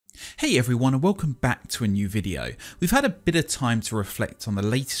Hey everyone and welcome back to a new video. We've had a bit of time to reflect on the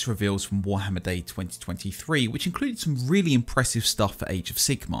latest reveals from Warhammer Day 2023, which included some really impressive stuff for Age of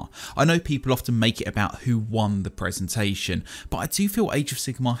Sigmar. I know people often make it about who won the presentation, but I do feel Age of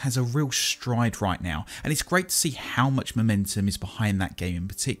Sigmar has a real stride right now, and it's great to see how much momentum is behind that game in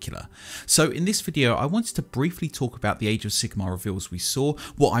particular. So in this video I wanted to briefly talk about the Age of Sigmar reveals we saw,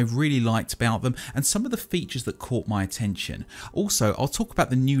 what I really liked about them, and some of the features that caught my attention. Also, I'll talk about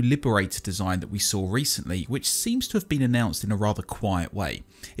the new Liberator design that we saw recently, which seems to have been announced in a rather quiet way.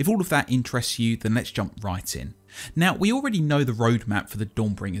 If all of that interests you, then let's jump right in. Now, we already know the roadmap for the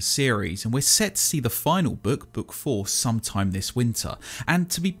Dawnbringers series, and we're set to see the final book, Book 4, sometime this winter. And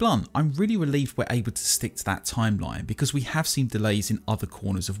to be blunt, I'm really relieved we're able to stick to that timeline, because we have seen delays in other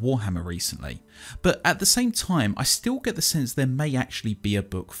corners of Warhammer recently. But at the same time, I still get the sense there may actually be a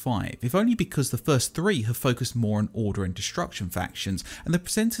Book 5, if only because the first 3 have focused more on Order and Destruction factions, and the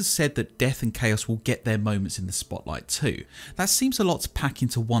presenters said that Death and Chaos will get their moments in the spotlight too. That seems a lot to pack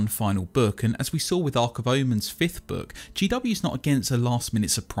into one final book, and as we saw with Arc of Omen's 5th book, GW's not against a last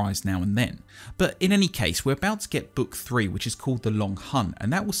minute surprise now and then. But in any case, we're about to get Book 3, which is called The Long Hunt,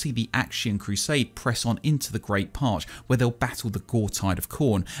 and that will see the Axian Crusade press on into the Great Parch, where they'll battle the Gore-Tide of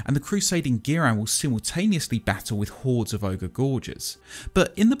Khorne, and the Crusade in Giran will simultaneously battle with hordes of Ogre Gorgers.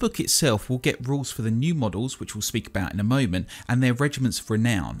 But in the book itself, we'll get rules for the new models, which we'll speak about in a moment, and their regiments of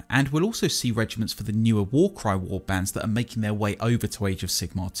renown, and we'll also see regiments for the newer Warcry warbands that are making their way over to Age of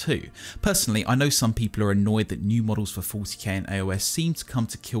Sigmar 2. Personally, I know some people are annoyed that new models for 40k and AOS seem to come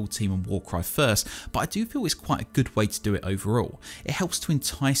to Kill Team and Warcry first, but I do feel it's quite a good way to do it overall. It helps to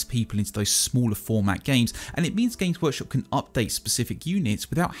entice people into those smaller format games, and it means Games Workshop can update specific units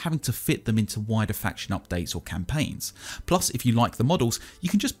without having to fit them into wider faction updates or campaigns. Plus, if you like the models, you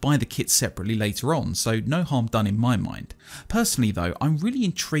can just buy the kits separately later on, so no harm done in my mind. Personally though, I'm really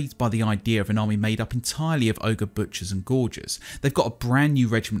intrigued by the idea of an army made up entirely of Ogre Butchers and Gorgers. They've got a brand new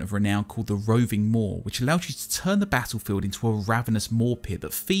regiment of renown called the Roving Maw, which allows you to turn the battlefield into a ravenous maw pit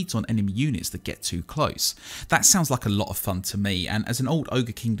that feeds on enemy units that get too close. That sounds like a lot of fun to me, and as an old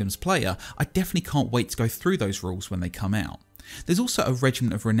Ogre Kingdoms player, I definitely can't wait to go through those rules when they come out. There's also a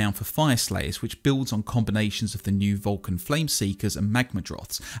regiment of renown for Fire Slayers, which builds on combinations of the new Vulcan Flameseekers and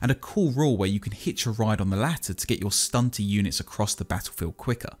Magmadroths, and a cool rule where you can hitch a ride on the latter to get your stunty units across the battlefield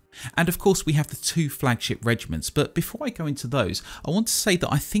quicker. And of course we have the 2 flagship regiments, but before I go into those, I want to say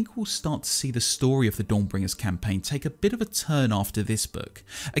that I think we'll start to see the story of the Dawnbringers campaign take a bit of a turn after this book.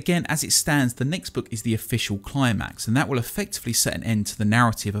 Again, as it stands, the next book is the official climax, and that will effectively set an end to the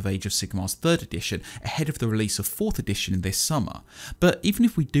narrative of Age of Sigmar's 3rd edition ahead of the release of 4th edition in this summer. But even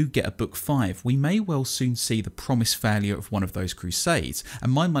if we do get a book 5, we may well soon see the promised failure of one of those crusades,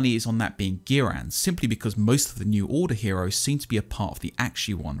 and my money is on that being Giran, simply because most of the New Order heroes seem to be a part of the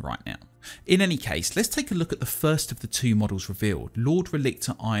Axii one right now. In any case, let's take a look at the first of the 2 models revealed,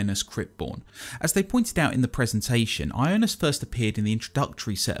 Lord-Relictor Ionus Cryptborn. As they pointed out in the presentation, Ionus first appeared in the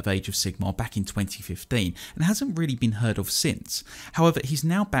introductory set of Age of Sigmar back in 2015 and hasn't really been heard of since. However, he's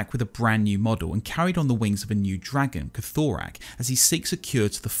now back with a brand new model and carried on the wings of a new dragon, Thorak, as he seeks a cure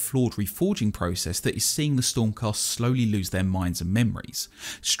to the flawed reforging process that is seeing the Stormcast slowly lose their minds and memories.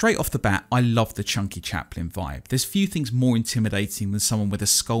 Straight off the bat, I love the chunky chaplain vibe. There's few things more intimidating than someone with a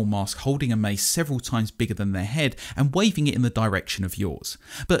skull mask holding a mace several times bigger than their head and waving it in the direction of yours.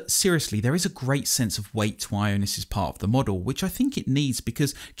 But seriously, there is a great sense of weight to Ionus' part of the model, which I think it needs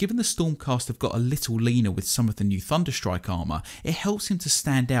because given the Stormcast have got a little leaner with some of the new Thunderstrike armour, it helps him to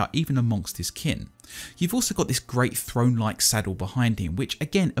stand out even amongst his kin. You've also got this great throne-like saddle behind him, which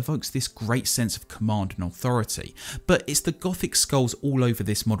again evokes this great sense of command and authority, but it's the gothic skulls all over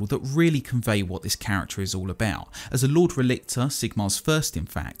this model that really convey what this character is all about. As a Lord-Relictor, Sigmar's first in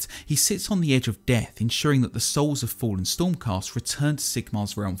fact, he sits on the edge of death, ensuring that the souls of fallen Stormcast return to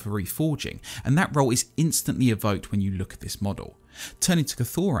Sigmar's realm for reforging, and that role is instantly evoked when you look at this model. Turning to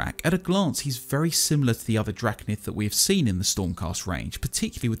Thorak, at a glance he's very similar to the other Draconith that we have seen in the Stormcast range,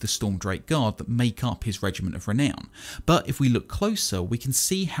 particularly with the Stormdrake Guard that make up his regiment of renown. But if we look closer, we can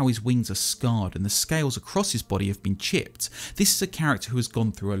see how his wings are scarred and the scales across his body have been chipped. This is a character who has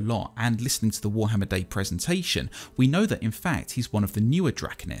gone through a lot, and listening to the Warhammer Day presentation, we know that in fact he's one of the newer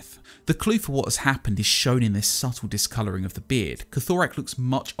Draconith. The clue for what has happened is shown in this subtle discolouring of the beard. Thorak looks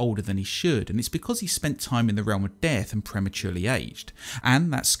much older than he should, and it's because he spent time in the realm of death and prematurely aged. aged,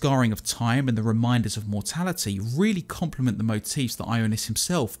 and that scarring of time and the reminders of mortality really complement the motifs that Ionus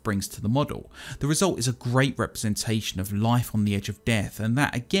himself brings to the model. The result is a great representation of life on the edge of death, and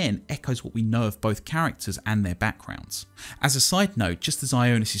that again echoes what we know of both characters and their backgrounds. As a side note, just as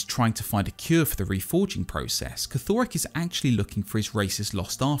Ionus is trying to find a cure for the reforging process, Cthoric is actually looking for his race's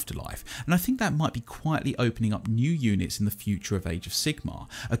lost afterlife, and I think that might be quietly opening up new units in the future of Age of Sigmar,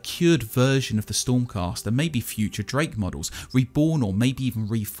 a cured version of the Stormcast and maybe future Drake models, reborn or maybe even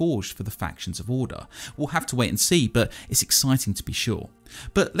reforged for the factions of Order. We'll have to wait and see, but it's exciting to be sure.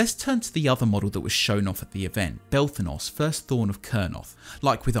 But let's turn to the other model that was shown off at the event, Belthanos, first Thorn of Kurnoth.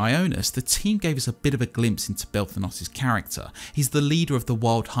 Like with Ionus, the team gave us a bit of a glimpse into Belthanos' character. He's the leader of the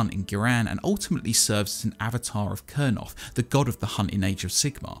wild hunt in Giran and ultimately serves as an avatar of Kurnoth, the god of the hunt in Age of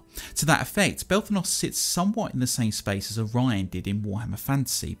Sigmar. To that effect, Belthanos sits somewhat in the same space as Orion did in Warhammer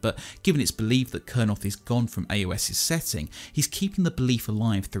Fantasy, but given it's believed that Kurnoth is gone from AOS's setting, he's keeping the belief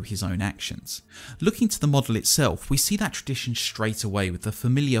alive through his own actions. Looking to the model itself, we see that tradition straight away with the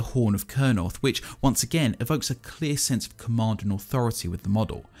familiar Horn of Kurnoth, which once again evokes a clear sense of command and authority with the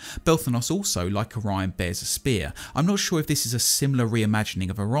model. Belthanos also, like Orion, bears a spear. I'm not sure if this is a similar reimagining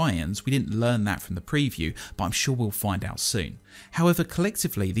of Orion's, we didn't learn that from the preview, but I'm sure we'll find out soon. However,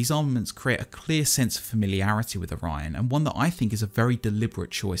 collectively these armaments create a clear sense of familiarity with Orion, and one that I think is a very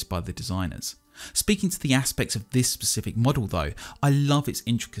deliberate choice by the designers. Speaking to the aspects of this specific model though, I love its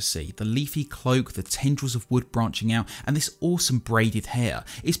intricacy, the leafy cloak, the tendrils of wood branching out, and this awesome braided hair.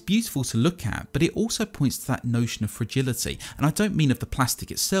 It's beautiful to look at, but it also points to that notion of fragility, and I don't mean of the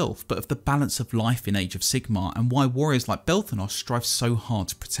plastic itself, but of the balance of life in Age of Sigmar and why warriors like Belthanos strive so hard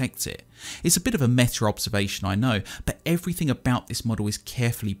to protect it. It's a bit of a meta observation, I know, but everything about this model is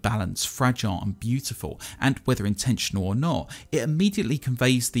carefully balanced, fragile and beautiful, and whether intentional or not, it immediately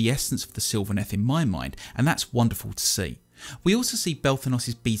conveys the essence of the Sylvaneth in my mind, and that's wonderful to see. We also see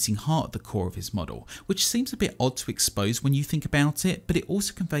Belthanos' beating heart at the core of his model, which seems a bit odd to expose when you think about it, but it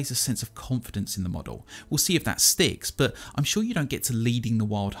also conveys a sense of confidence in the model. We'll see if that sticks, but I'm sure you don't get to leading the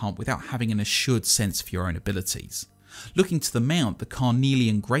wild hunt without having an assured sense of your own abilities. Looking to the mount, the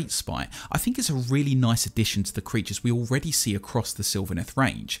Carnelian Greatspite, I think it's a really nice addition to the creatures we already see across the Sylvaneth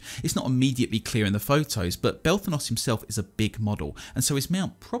range. It's not immediately clear in the photos, but Belthanos himself is a big model, and so his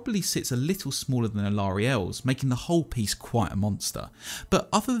mount probably sits a little smaller than Alarielle's, making the whole piece quite a monster. But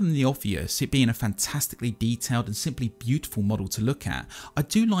other than the obvious, it being a fantastically detailed and simply beautiful model to look at, I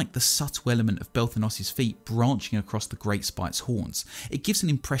do like the subtle element of Belthanos' feet branching across the Greatspite's horns. It gives an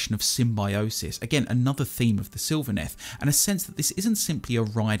impression of symbiosis, again another theme of the Sylvaneth, and a sense that this isn't simply a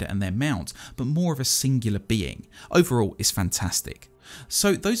rider and their mount, but more of a singular being. Overall, it's fantastic.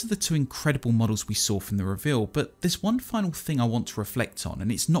 So those are the two incredible models we saw from the reveal, but there's one final thing I want to reflect on,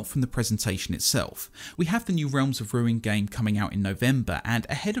 and it's not from the presentation itself. We have the new Realms of Ruin game coming out in November, and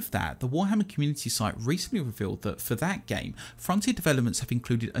ahead of that, the Warhammer community site recently revealed that for that game, Frontier developments have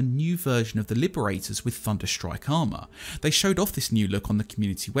included a new version of the Liberators with Thunderstrike armour. They showed off this new look on the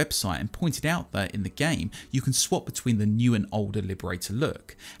community website and pointed out that in the game, you can swap between the new and older Liberator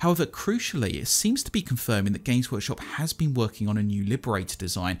look. However, crucially, it seems to be confirming that Games Workshop has been working on a new Liberator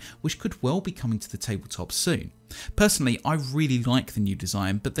design, which could well be coming to the tabletop soon. Personally, I really like the new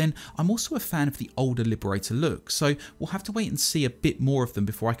design, but then I'm also a fan of the older Liberator look, so we'll have to wait and see a bit more of them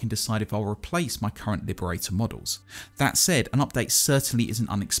before I can decide if I'll replace my current Liberator models. That said, an update certainly isn't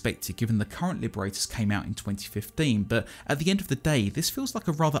unexpected given the current Liberators came out in 2015, but at the end of the day, this feels like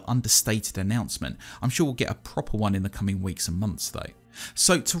a rather understated announcement. I'm sure we'll get a proper one in the coming weeks and months though.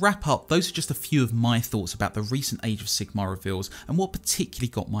 So to wrap up, those are just a few of my thoughts about the recent Age of Sigmar reveals and what particularly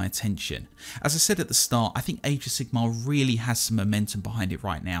got my attention. As I said at the start, I think Age of Sigmar really has some momentum behind it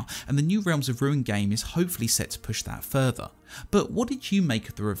right now, and the new Realms of Ruin game is hopefully set to push that further. But what did you make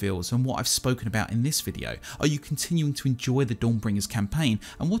of the reveals and what I've spoken about in this video? Are you continuing to enjoy the Dawnbringers campaign,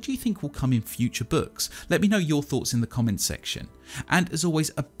 and what do you think will come in future books? Let me know your thoughts in the comments section. And as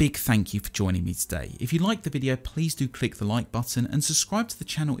always, a big thank you for joining me today. If you liked the video, please do click the like button and subscribe to the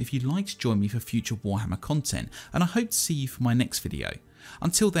channel if you'd like to join me for future Warhammer content, and I hope to see you for my next video.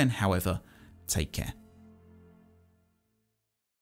 Until then, however, take care.